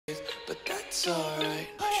It's alright.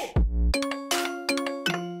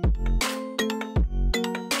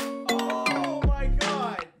 Oh my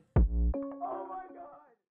god!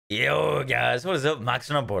 Yo guys, what is up?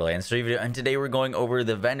 Max on Borderlands 3 video, and today we're going over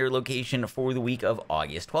the vendor location for the week of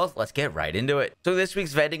August 12th. Let's get right into it. So this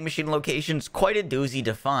week's vending machine location is quite a doozy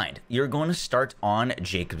to find. You're going to start on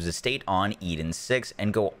Jacob's Estate on Eden 6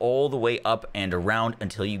 and go all the way up and around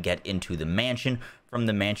until you get into the mansion. From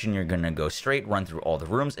the mansion, you're going to go straight, run through all the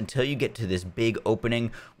rooms until you get to this big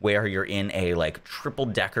opening where you're in a like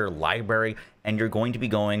triple-decker library, and you're going to be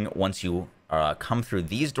going, once you come through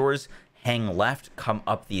these doors, hang left, come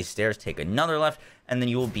up these stairs, take another left, and then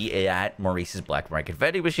you will be at Maurice's Black Market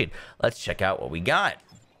Vending Machine. Let's check out what we got.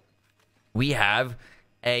 We have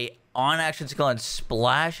a on-action skill and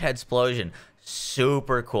splash head explosion.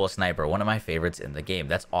 Super cool sniper, one of my favorites in the game.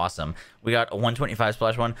 That's awesome. We got a 125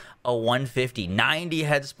 splash one, a 150, 90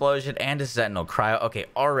 head explosion, and a sentinel cryo. Okay,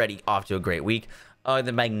 already off to a great week.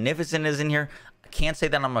 The Magnificent is in here. Can't say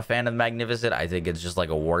that I'm a fan of the Magnificent. I think it's just like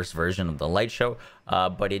a worse version of the light show,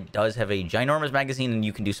 but it does have a ginormous magazine, and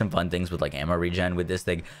you can do some fun things with like ammo regen with this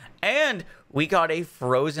thing. And we got a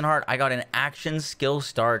frozen heart. I got an action skill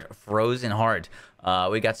start frozen heart.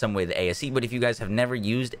 We got some with ASE, but if you guys have never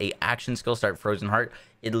used a action skill start frozen heart,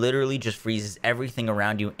 it literally just freezes everything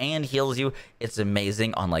around you and heals you. It's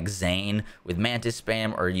amazing on like Zane with Mantis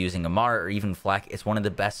spam or using Amar or even Flak. It's one of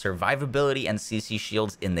the best survivability and CC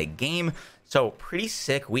shields in the game. So pretty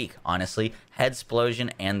sick week, honestly. Head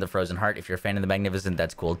explosion and the frozen heart. If you're a fan of the Magnificent,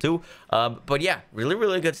 that's cool too. But yeah,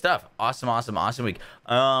 really good stuff. Awesome week.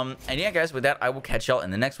 And yeah, guys, with that, I will catch y'all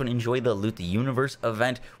in the next one. Enjoy the Loot the Universe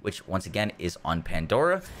event, which once again is on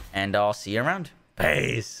Pandora, and I'll see you around.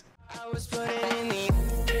 Peace. I was putting in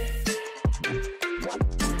the